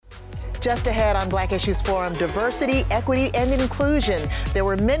Just ahead on Black Issues Forum, diversity, equity, and inclusion. There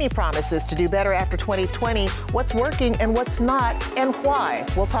were many promises to do better after 2020. What's working and what's not, and why?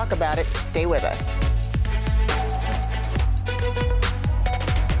 We'll talk about it. Stay with us.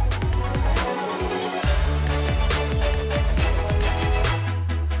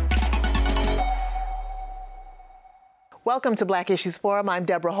 Welcome to Black Issues Forum. I'm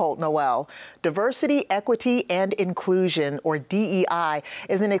Deborah Holt Noel. Diversity, equity, and inclusion, or DEI,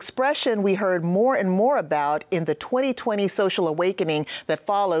 is an expression we heard more and more about in the 2020 social awakening that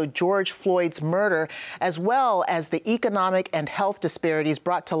followed George Floyd's murder, as well as the economic and health disparities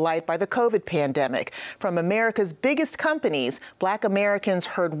brought to light by the COVID pandemic. From America's biggest companies, Black Americans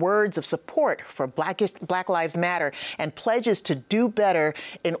heard words of support for Black Lives Matter and pledges to do better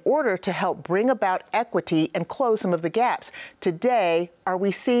in order to help bring about equity and close some of the gaps. Today, are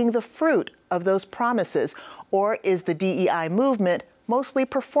we seeing the fruit of those promises, or is the DEI movement mostly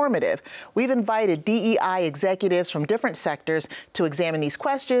performative? We've invited DEI executives from different sectors to examine these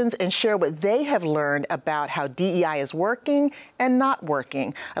questions and share what they have learned about how DEI is working and not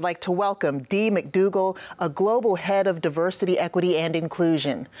working. I'd like to welcome Dee McDougall, a global head of diversity, equity, and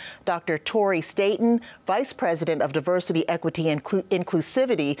inclusion. Dr. Tori Staton, Vice President of Diversity, Equity, and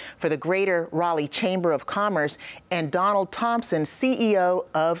Inclusivity for the Greater Raleigh Chamber of Commerce, and Donald Thompson, CEO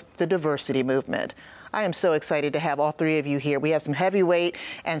of the Diversity Movement. I am so excited to have all three of you here. We have some heavyweight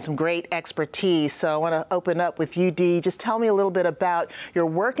and some great expertise. So I want to open up with you, Dee. Just tell me a little bit about your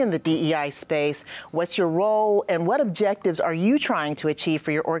work in the DEI space. What's your role and what objectives are you trying to achieve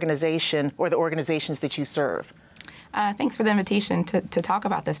for your organization or the organizations that you serve? Thanks for the invitation to talk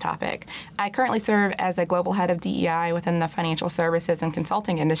about this topic. I currently serve as a global head of DEI within the financial services and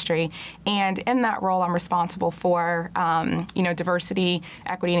consulting industry, and in that role, I'm responsible for, diversity,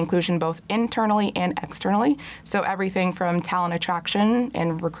 equity, and inclusion both internally and externally. So everything from talent attraction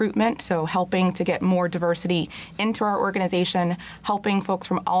and recruitment, so helping to get more diversity into our organization, helping folks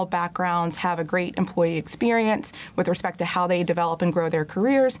from all backgrounds have a great employee experience with respect to how they develop and grow their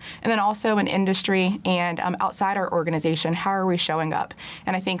careers, and then also in industry and outside our organization, how are we showing up?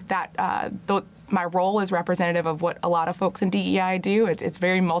 And I think that my role is representative of what a lot of folks in DEI do. It's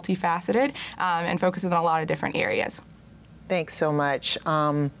very multifaceted and focuses on a lot of different areas. Thanks so much.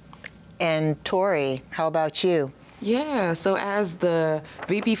 And Tori, how about you? Yeah, so as the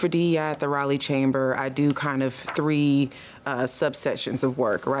VP for DEI at the Raleigh Chamber, I do kind of three subsections of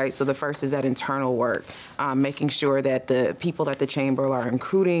work, right? So the first is that internal work, making sure that the people at the Chamber are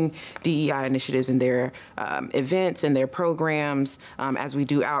including DEI initiatives in their events and their programs, as we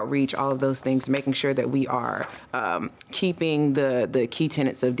do outreach, all of those things, making sure that we are keeping the key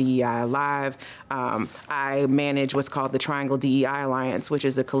tenets of DEI alive. I manage what's called the Triangle DEI Alliance, which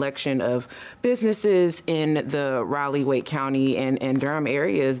is a collection of businesses in the Raleigh, Wake County, and Durham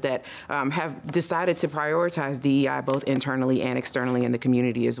areas that have decided to prioritize DEI both internally and externally in the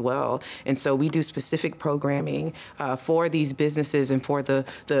community as well. And so we do specific programming for these businesses and for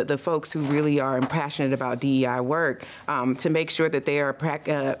the folks who really are passionate about DEI work to make sure that they are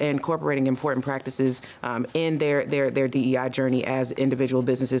incorporating important practices in their DEI journey as individual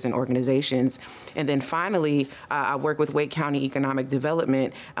businesses and organizations. And then finally, I work with Wake County Economic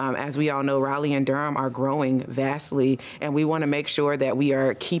Development. As we all know, Raleigh and Durham are growing vastly, and we want to make sure that we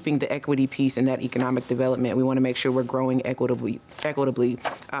are keeping the equity piece in that economic development. We want to make sure we're growing equitably,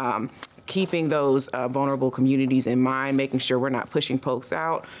 keeping those vulnerable communities in mind, making sure we're not pushing folks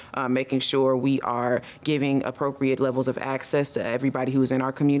out, making sure we are giving appropriate levels of access to everybody who's in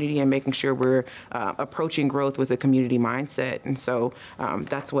our community, and making sure we're approaching growth with a community mindset. And so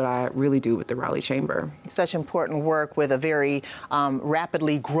that's what I really do with the Raleigh Chamber. Such important work with a very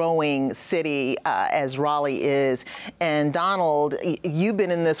rapidly growing city as Raleigh is. And Donald, you've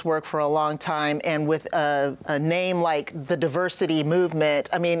been in this work for a long time, and with a name like the Diversity Movement,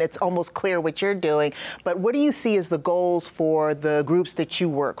 I mean, it's almost clear what you're doing, but what do you see as the goals for the groups that you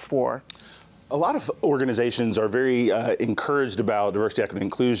work for? A lot of organizations are very encouraged about diversity, equity, and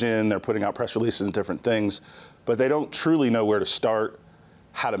inclusion. They're putting out press releases and different things, but they don't truly know where to start,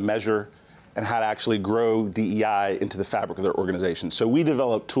 how to measure, and how to actually grow DEI into the fabric of their organization. So we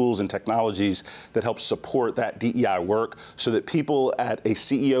develop tools and technologies that help support that DEI work so that people at a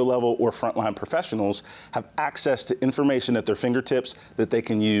CEO level or frontline professionals have access to information at their fingertips that they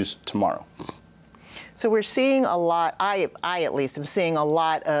can use tomorrow. So we're seeing a lot, I at least am seeing a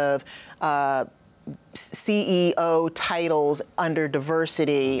lot of CEO titles under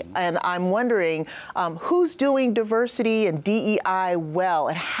diversity. And I'm wondering who's doing diversity and DEI well,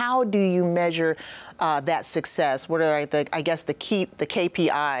 and how do you measure that success? What are the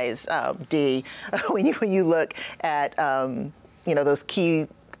KPIs, Dee, when you look at those key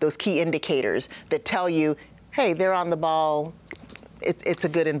those key indicators that tell you, hey, they're on the ball, it's a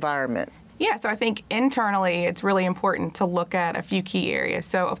good environment? Yeah, so I think internally it's really important to look at a few key areas.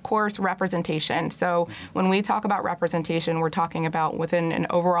 So, of course, representation. So when we talk about representation, we're talking about within an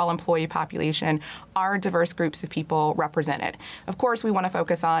overall employee population, are diverse groups of people represented? Of course, we want to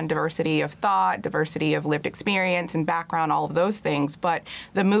focus on diversity of thought, diversity of lived experience and background, all of those things. But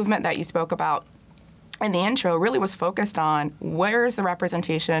the movement that you spoke about in the intro really was focused on where's the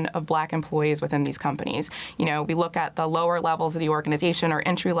representation of Black employees within these companies. You know, we look at the lower levels of the organization or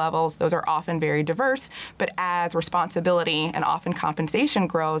entry levels, those are often very diverse, but as responsibility and often compensation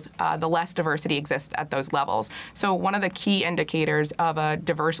grows, the less diversity exists at those levels. So one of the key indicators of a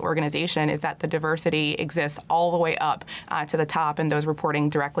diverse organization is that the diversity exists all the way up to the top and those reporting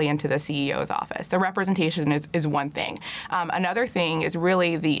directly into the CEO's office. The representation is one thing. Another thing is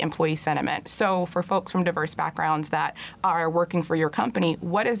really the employee sentiment. So for folks from diverse backgrounds that are working for your company,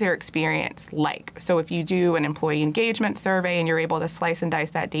 what is their experience like? So if you do an employee engagement survey and you're able to slice and dice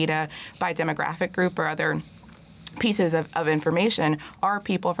that data by demographic group or other pieces of information, are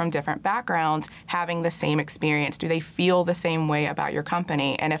people from different backgrounds having the same experience? Do they feel the same way about your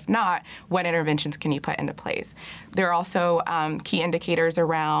company? And if not, what interventions can you put into place? There are also key indicators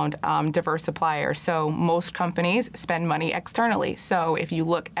around diverse suppliers. So most companies spend money externally. So if you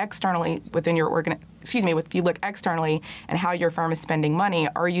look externally within your if you look externally and how your firm is spending money,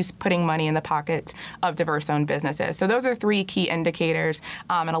 are you putting money in the pockets of diverse-owned businesses? So those are three key indicators.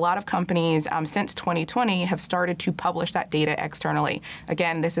 And a lot of companies since 2020 have started to publish that data externally.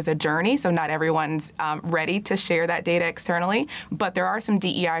 Again, this is a journey, so not everyone's ready to share that data externally, but there are some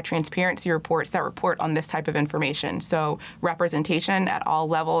DEI transparency reports that report on this type of information. So representation at all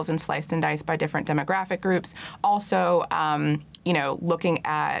levels and sliced and diced by different demographic groups. Also, looking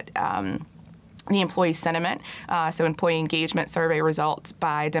at the employee sentiment, so employee engagement survey results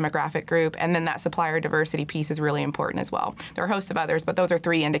by demographic group, and then that supplier diversity piece is really important as well. There are a host of others, but those are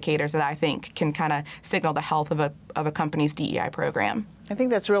three indicators that I think can kind of signal the health of a company's DEI program. I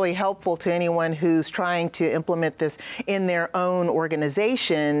think that's really helpful to anyone who's trying to implement this in their own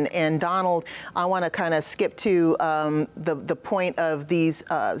organization. And Donald, I want to kind of skip to the point of these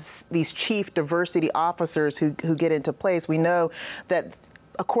chief diversity officers who get into place. We know that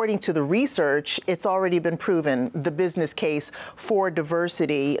according to the research, it's already been proven, the business case for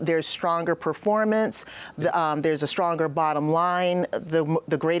diversity. There's stronger performance, there's a stronger bottom line,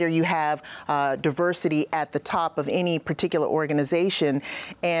 the greater you have diversity at the top of any particular organization.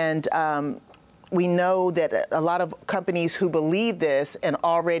 And we know that a lot of companies who believe this and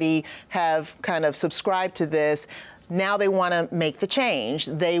already have kind of subscribed to this, now they want to make the change.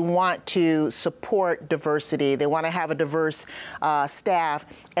 They want to support diversity. They want to have a diverse staff,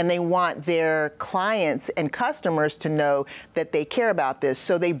 and they want their clients and customers to know that they care about this.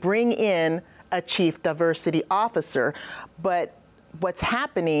 So they bring in a chief diversity officer. But what's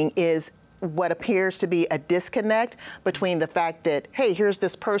happening is what appears to be a disconnect between the fact that, hey, here's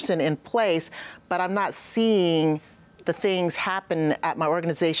this person in place, but I'm not seeing the things happen at my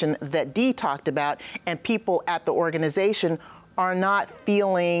organization that Dee talked about, and people at the organization are not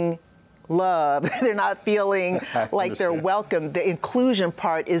feeling love. They're not feeling like they're welcome. The inclusion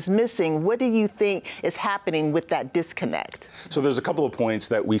part is missing. What do you think is happening with that disconnect? So there's a couple of points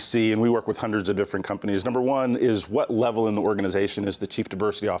that we see, and we work with hundreds of different companies. Number one is, what level in the organization is the chief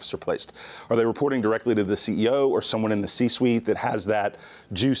diversity officer placed? Are they reporting directly to the CEO or someone in the C-suite that has that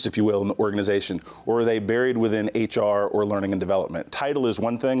juice, if you will, in the organization? Or are they buried within HR or learning and development? Title is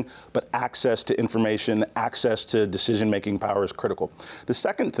one thing, but access to information, access to decision-making power is critical. The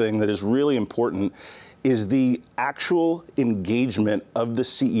second thing that is really important is the actual engagement of the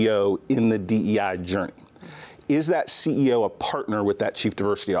CEO in the DEI journey. Is that CEO a partner with that chief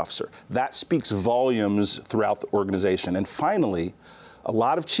diversity officer? That speaks volumes throughout the organization. And finally, a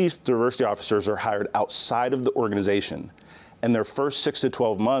lot of chief diversity officers are hired outside of the organization, and their first 6 to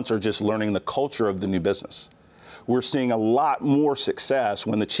 12 months are just learning the culture of the new business. We're seeing a lot more success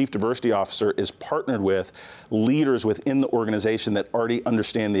when the chief diversity officer is partnered with leaders within the organization that already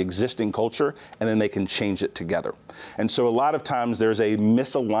understand the existing culture, and then they can change it together. And so a lot of times there's a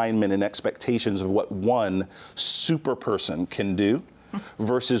misalignment in expectations of what one super person can do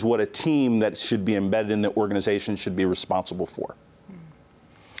versus what a team that should be embedded in the organization should be responsible for.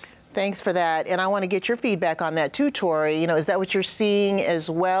 Thanks for that. And I want to get your feedback on that too, Tori. You know, is that what you're seeing as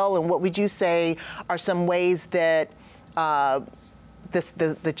well? And what would you say are some ways that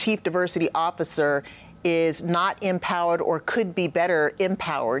the chief diversity officer is not empowered or could be better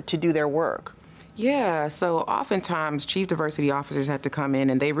empowered to do their work? Yeah, so oftentimes chief diversity officers have to come in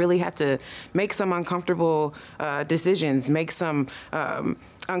and they really have to make some uncomfortable decisions, make some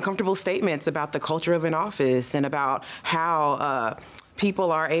uncomfortable statements about the culture of an office and about how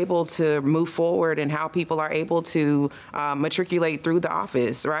people are able to move forward and how people are able to matriculate through the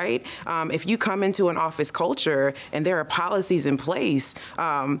office, right? If you come into an office culture and there are policies in place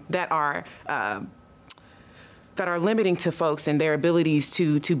that are limiting to folks and their abilities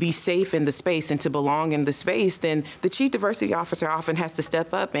to be safe in the space and to belong in the space, then the chief diversity officer often has to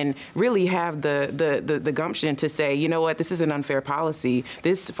step up and really have the gumption to say, you know what, this is an unfair policy.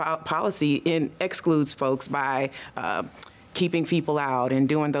 This policy excludes folks by keeping people out and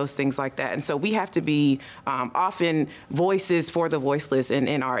doing those things like that. And so we have to be often voices for the voiceless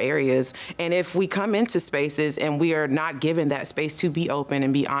in our areas. And if we come into spaces and we are not given that space to be open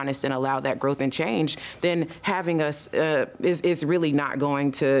and be honest and allow that growth and change, then having us is really not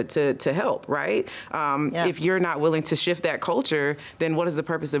going to help, right? If you're not willing to shift that culture, then what is the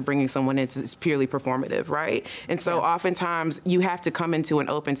purpose of bringing someone in? It's purely performative, right? And so oftentimes you have to come into an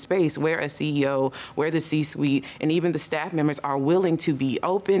open space where a CEO, where the C-suite, and even the staff members are willing to be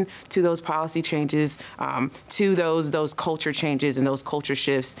open to those policy changes, to those culture changes and those culture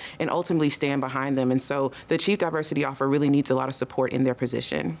shifts, and ultimately stand behind them. And so the chief diversity officer really needs a lot of support in their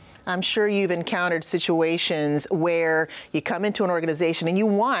position. I'm sure you've encountered situations where you come into an organization and you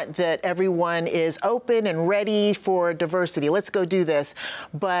want that everyone is open and ready for diversity. Let's go do this.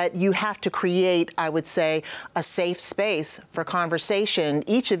 But you have to create, I would say, a safe space for conversation.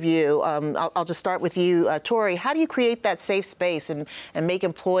 Each of you, I'll just start with you, Tori. How do you create that safe space and make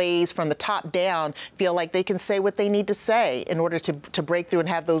employees from the top down feel like they can say what they need to say in order to break through and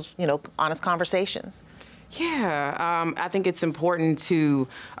have those, honest conversations? Yeah, I think it's important to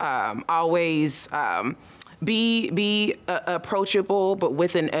always be approachable, but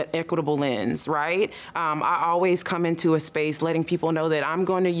with an equitable lens, right? I always come into a space letting people know that I'm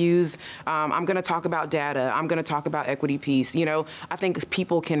going to talk about data. I'm going to talk about equity piece. I think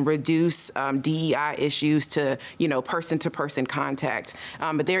people can reduce DEI issues to, person-to-person contact.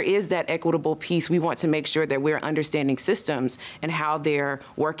 But there is that equitable piece. We want to make sure that we're understanding systems and how they're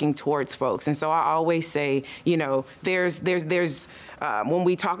working towards folks. And so I always say, there's when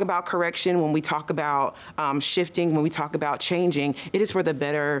we talk about correction, when we talk about shifting, when we talk about changing, it is for the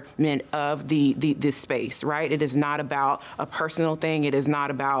betterment of this space, right? It is not about a personal thing. It is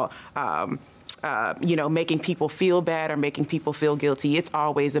not about making people feel bad or making people feel guilty. It's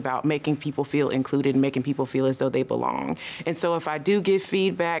always about making people feel included and making people feel as though they belong. And so if I do give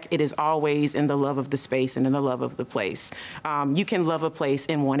feedback, it is always in the love of the space and in the love of the place. You can love a place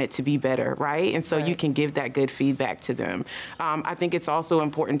and want it to be better, right? And so you can give that good feedback to them. I think it's also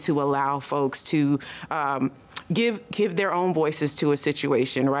important to allow folks to give their own voices to a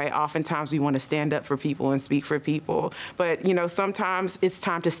situation, right? Oftentimes we want to stand up for people and speak for people, but sometimes it's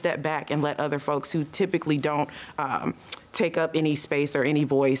time to step back and let other folks who typically don't take up any space or any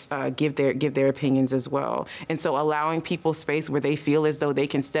voice give their opinions as well. And so allowing people space where they feel as though they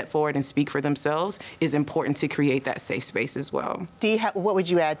can step forward and speak for themselves is important to create that safe space as well. Dee, what would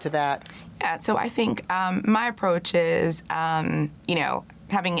you add to that? Yeah, so I think my approach is,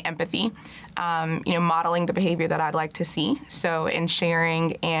 having empathy, modeling the behavior that I'd like to see. So in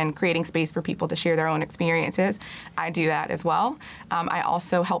sharing and creating space for people to share their own experiences, I do that as well. I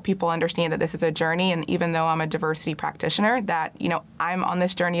also help people understand that this is a journey, and even though I'm a diversity practitioner, that, I'm on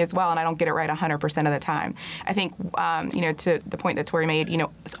this journey as well, and I don't get it right 100% of the time. I think, to the point that Tori made,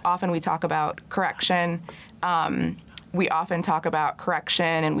 often we talk about correction, we often talk about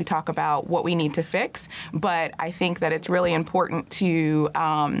correction and we talk about what we need to fix, but I think that it's really important to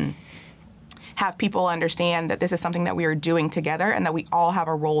have people understand that this is something that we are doing together and that we all have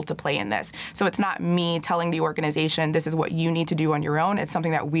a role to play in this. So it's not me telling the organization, this is what you need to do on your own. It's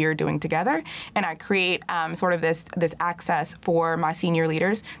something that we are doing together. And I create sort of this access for my senior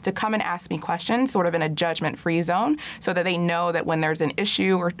leaders to come and ask me questions sort of in a judgment-free zone so that they know that when there's an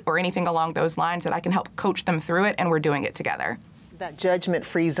issue or anything along those lines that I can help coach them through it and we're doing it together. That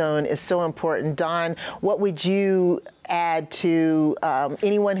judgment-free zone is so important. Don, what would you add to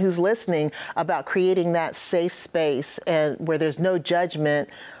anyone who's listening about creating that safe space and where there's no judgment,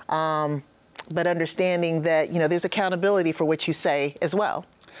 but understanding that, there's accountability for what you say as well?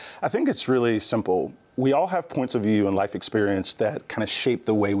 I think it's really simple. We all have points of view and life experience that kind of shape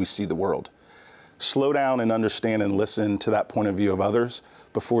the way we see the world. Slow down and understand and listen to that point of view of others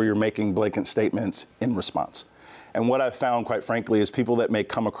before you're making blanket statements in response. And what I've found, quite frankly, is people that may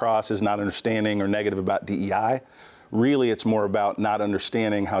come across as not understanding or negative about DEI, really it's more about not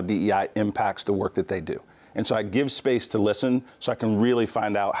understanding how DEI impacts the work that they do. And so I give space to listen so I can really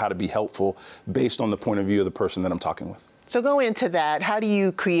find out how to be helpful based on the point of view of the person that I'm talking with. So go into that. How do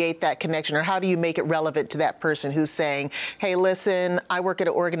you create that connection, or how do you make it relevant to that person who's saying, hey, listen, I work at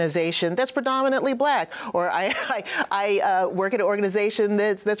an organization that's predominantly Black, or I work at an organization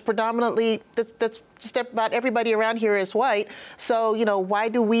that's predominantly, that's just about everybody around here is white. So, why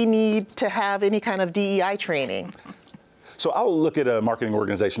do we need to have any kind of DEI training? So I'll look at a marketing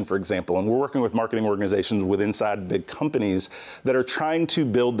organization, for example, and we're working with marketing organizations with inside big companies that are trying to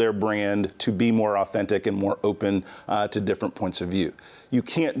build their brand to be more authentic and more open to different points of view. You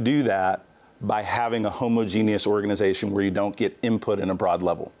can't do that by having a homogeneous organization where you don't get input in a broad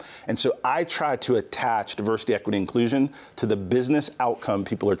level. And so I try to attach diversity, equity, inclusion to the business outcome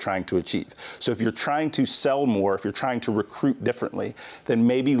people are trying to achieve. So if you're trying to sell more, if you're trying to recruit differently, then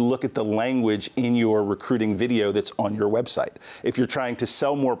maybe look at the language in your recruiting video that's on your website. If you're trying to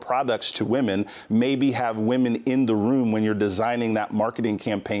sell more products to women, maybe have women in the room when you're designing that marketing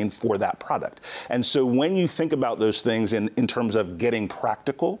campaign for that product. And so when you think about those things in terms of getting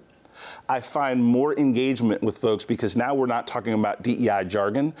practical, I find more engagement with folks because now we're not talking about DEI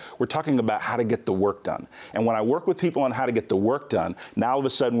jargon. We're talking about how to get the work done. And when I work with people on how to get the work done, now all of a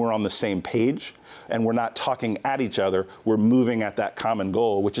sudden we're on the same page and we're not talking at each other. We're moving at that common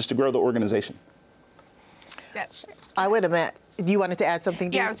goal, which is to grow the organization. I would admit. You wanted to add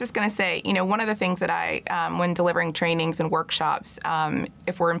something? Yeah, I was just going to say, one of the things that I, when delivering trainings and workshops,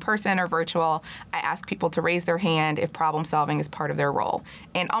 if we're in person or virtual, I ask people to raise their hand if problem solving is part of their role.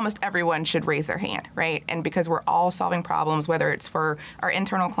 And almost everyone should raise their hand, right? And because we're all solving problems, whether it's for our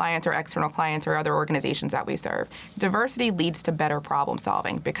internal clients or external clients or other organizations that we serve, diversity leads to better problem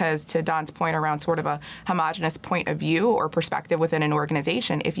solving because to Don's point around sort of a homogenous point of view or perspective within an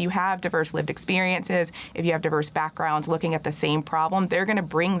organization, if you have diverse lived experiences, if you have diverse backgrounds looking at the same problem, they're going to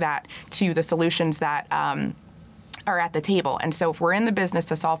bring that to the solutions that are at the table. And so if we're in the business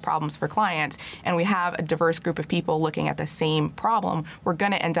to solve problems for clients and we have a diverse group of people looking at the same problem, we're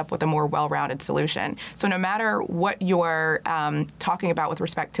going to end up with a more well-rounded solution. So no matter what you're talking about with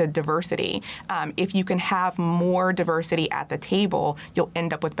respect to diversity, if you can have more diversity at the table, you'll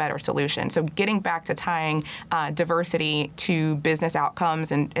end up with better solutions. So getting back to tying diversity to business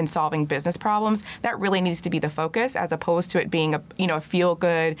outcomes and solving business problems, that really needs to be the focus as opposed to it being a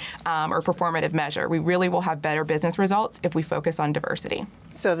feel-good or performative measure. We really will have better business results if we focus on diversity.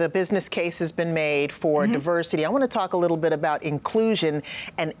 So the business case has been made for diversity. I want to talk a little bit about inclusion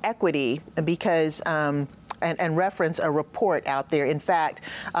and equity because and reference a report out there. In fact,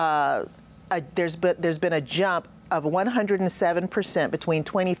 there's been a jump of 107% between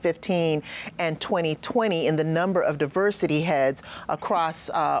 2015 and 2020 in the number of diversity heads across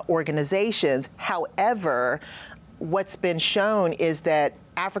organizations. However, what's been shown is that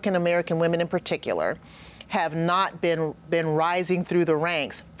African American women in particular have not been rising through the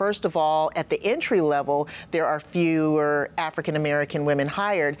ranks. First of all, at the entry level, there are fewer African American women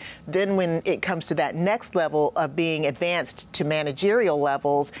hired. Then when it comes to that next level of being advanced to managerial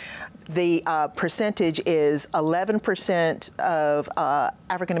levels, the percentage is 11% of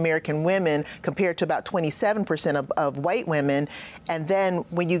African American women compared to about 27% of white women. And then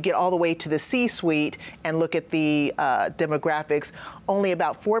when you get all the way to the C-suite and look at the demographics, only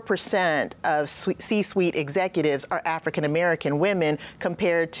about 4% of C-suite executives are African American women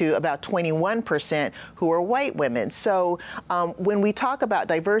compared to about 21% who are white women. So when we talk about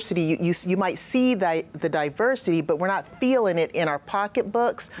diversity, you might see the diversity, but we're not feeling it in our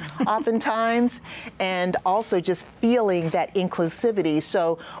pocketbooks oftentimes, and also just feeling that inclusivity.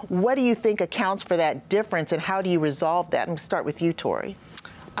 So what do you think accounts for that difference, and how do you resolve that? I'm going to start with you, Tori.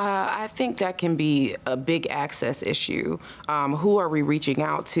 I think that can be a big access issue. Who are we reaching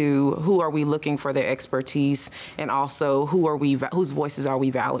out to? Who are we looking for their expertise? And also, whose voices are we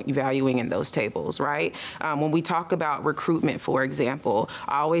valuing in those tables, right? When we talk about recruitment, for example,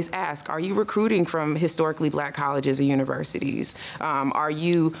 I always ask, are you recruiting from historically Black colleges or universities? Are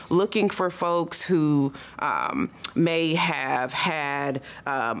you looking for folks who may have had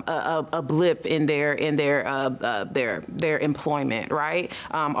a blip in their employment, right?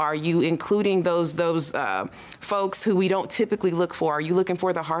 Are you including those folks who we don't typically look for? Are you looking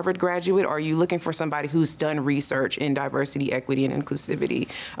for the Harvard graduate, or are you looking for somebody who's done research in diversity, equity, and inclusivity?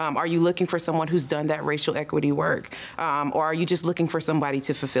 Are you looking for someone who's done that racial equity work? Or are you just looking for somebody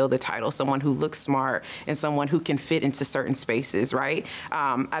to fulfill the title, someone who looks smart and someone who can fit into certain spaces, right?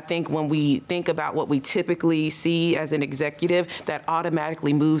 I think when we think about what we typically see as an executive, that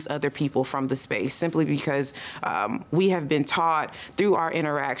automatically moves other people from the space simply because we have been taught through our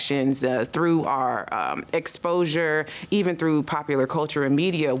interactions, through our exposure exposure, even through popular culture and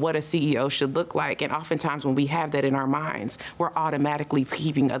media, what a CEO should look like. And oftentimes when we have that in our minds, we're automatically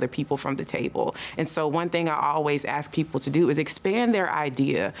keeping other people from the table. And so one thing I always ask people to do is expand their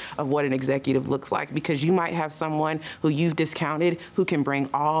idea of what an executive looks like, because you might have someone who you've discounted who can bring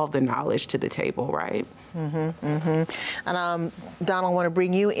all the knowledge to the table, right? Mm-hmm, mm-hmm. And Donald, I want to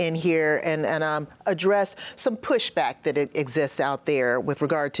bring you in here and address some pushback that exists out there with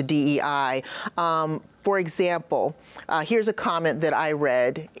regard to DEI. For example, here's a comment that I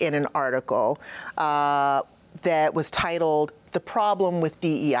read in an article that was titled, "The Problem with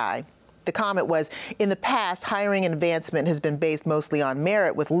DEI." The comment was, in the past, hiring and advancement has been based mostly on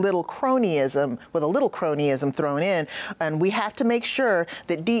merit with a little cronyism thrown in, and we have to make sure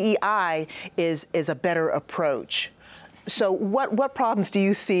that DEI is a better approach. So what problems do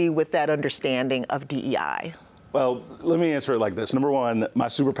you see with that understanding of DEI? Well, let me answer it like this. Number one, my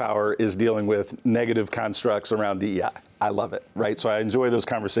superpower is dealing with negative constructs around DEI. I love it, right? So I enjoy those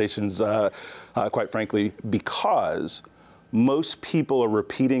conversations, quite frankly, because most people are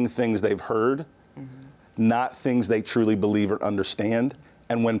repeating things they've heard, not things they truly believe or understand.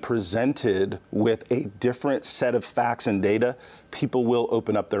 And when presented with a different set of facts and data, people will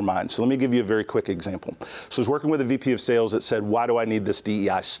open up their minds. So let me give you a very quick example. So I was working with a VP of sales that said, why do I need this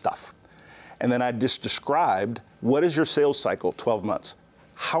DEI stuff? And then I just described, what is your sales cycle? 12 months.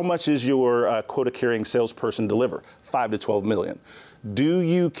 How much is your quota-carrying salesperson deliver? 5 to 12 million. Do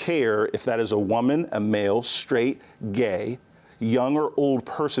you care if that is a woman, a male, straight, gay, young or old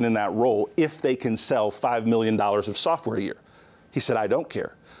person in that role, if they can sell $5 million of software a year? He said, I don't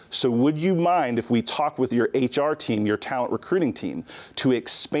care. So would you mind if we talk with your HR team, your talent recruiting team, to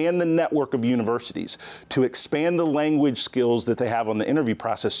expand the network of universities, to expand the language skills that they have on the interview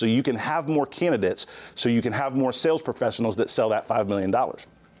process so you can have more candidates, so you can have more sales professionals that sell that $5 million?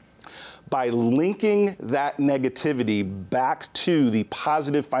 By linking that negativity back to the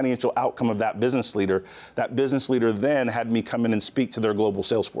positive financial outcome of that business leader then had me come in and speak to their global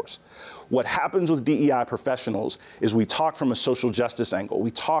sales force. What happens with DEI professionals is we talk from a social justice angle.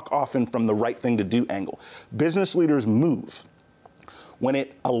 We talk often from the right thing to do angle. Business leaders move when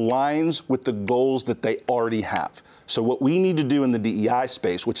it aligns with the goals that they already have. So what we need to do in the DEI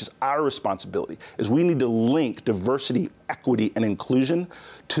space, which is our responsibility, is we need to link diversity, equity, and inclusion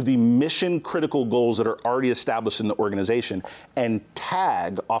to the mission critical goals that are already established in the organization and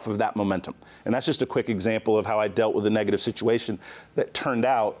tag off of that momentum. And that's just a quick example of how I dealt with a negative situation that turned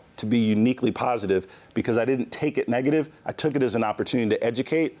out to be uniquely positive because I didn't take it negative. I took it as an opportunity to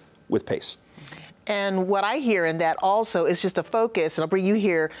educate with pace. And what I hear in that also is just a focus, and I'll bring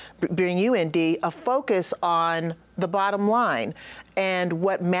you in, Dee, a focus on the bottom line and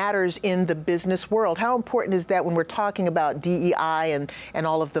what matters in the business world. How important is that when we're talking about DEI and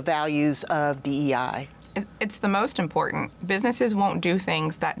all of the values of DEI? It's the most important. Businesses won't do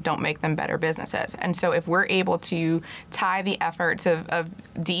things that don't make them better businesses. And so if we're able to tie the efforts of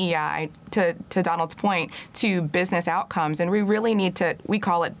DEI, to Donald's point, to business outcomes, and we really need to, we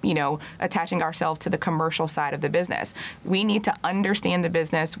call it, attaching ourselves to the commercial side of the business. We need to understand the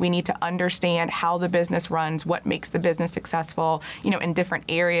business. We need to understand how the business runs, what makes the business successful, in different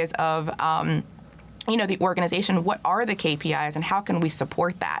areas of the organization. What are the KPIs and how can we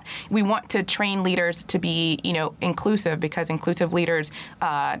support that? We want to train leaders to be, inclusive, because inclusive leaders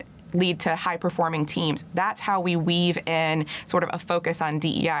lead to high-performing teams. That's how we weave in sort of a focus on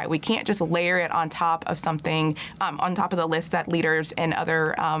DEI. We can't just layer it on top of something, on top of the list that leaders and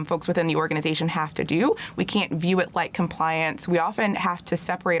other folks within the organization have to do. We can't view it like compliance. We often have to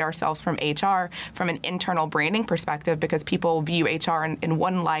separate ourselves from HR from an internal branding perspective because people view HR in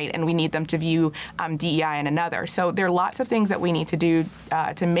one light and we need them to view DEI in another. So there are lots of things that we need to do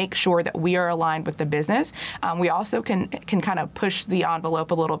to make sure that we are aligned with the business. We also can kind of push the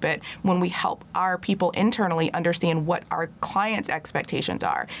envelope a little bit when we help our people internally understand what our clients' expectations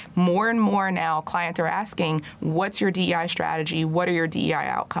are. More and more now, clients are asking, what's your DEI strategy? What are your DEI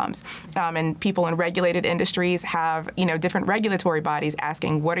outcomes? And people in regulated industries have, different regulatory bodies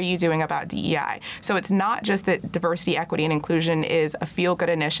asking, what are you doing about DEI? So it's not just that diversity, equity, and inclusion is a feel-good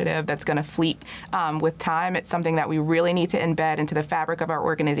initiative that's going to fleet with time. It's something that we really need to embed into the fabric of our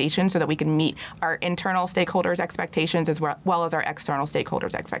organization so that we can meet our internal stakeholders' expectations as well as our external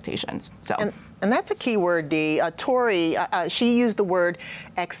stakeholders' expectations. So, and that's a key word, Dee. Tori, she used the word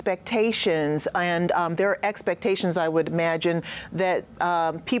expectations, and there are expectations, I would imagine, that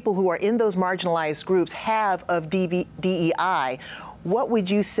people who are in those marginalized groups have of DEI. What would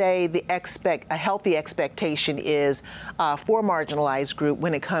you say a healthy expectation is for a marginalized group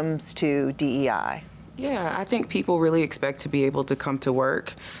when it comes to DEI? Yeah, I think people really expect to be able to come to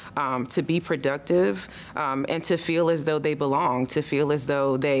work, to be productive, and to feel as though they belong, to feel as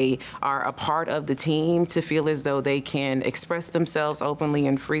though they are a part of the team, to feel as though they can express themselves openly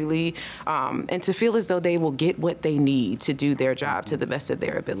and freely, and to feel as though they will get what they need to do their job to the best of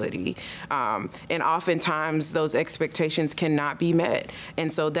their ability. And oftentimes those expectations cannot be met.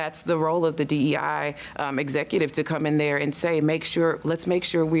 And so that's the role of the DEI executive, to come in there and say, let's make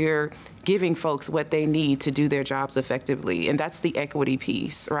sure we're giving folks what they need to do their jobs effectively. And that's the equity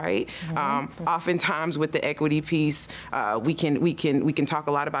piece, right? Oftentimes with the equity piece, we can talk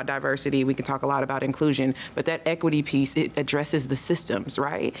a lot about diversity, we can talk a lot about inclusion, but that equity piece, it addresses the systems,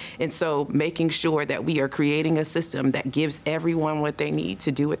 right? And so making sure that we are creating a system that gives everyone what they need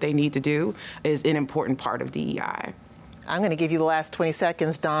to do what they need to do is an important part of DEI. I'm going to give you the last 20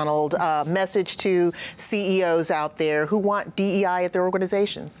 seconds, Donald. Message to CEOs out there who want DEI at their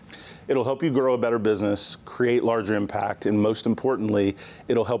organizations. It'll help you grow a better business, create larger impact, and most importantly,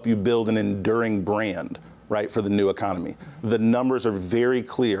 it'll help you build an enduring brand, right, for the new economy. The numbers are very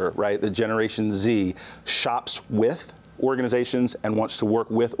clear, right? The Generation Z shops with organizations and wants to work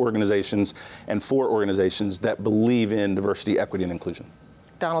with organizations and for organizations that believe in diversity, equity, and inclusion.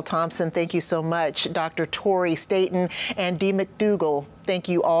 Donald Thompson, thank you so much. Dr. Tori Staton and Dee McDougall, thank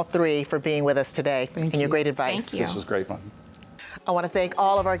you all three for being with us today and your great advice. Thank you. This was great fun. I want to thank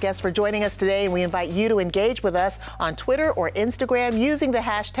all of our guests for joining us today, and we invite you to engage with us on Twitter or Instagram using the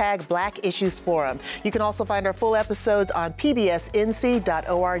hashtag Black Issues Forum. You can also find our full episodes on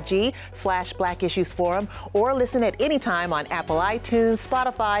pbsnc.org/Black Issues Forum, or listen at any time on Apple iTunes,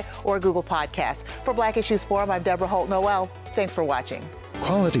 Spotify, or Google Podcasts. For Black Issues Forum, I'm Deborah Holt-Noel. Thanks for watching.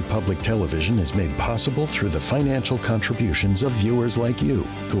 Quality public television is made possible through the financial contributions of viewers like you,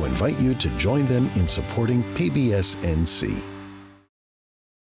 who invite you to join them in supporting PBS NC.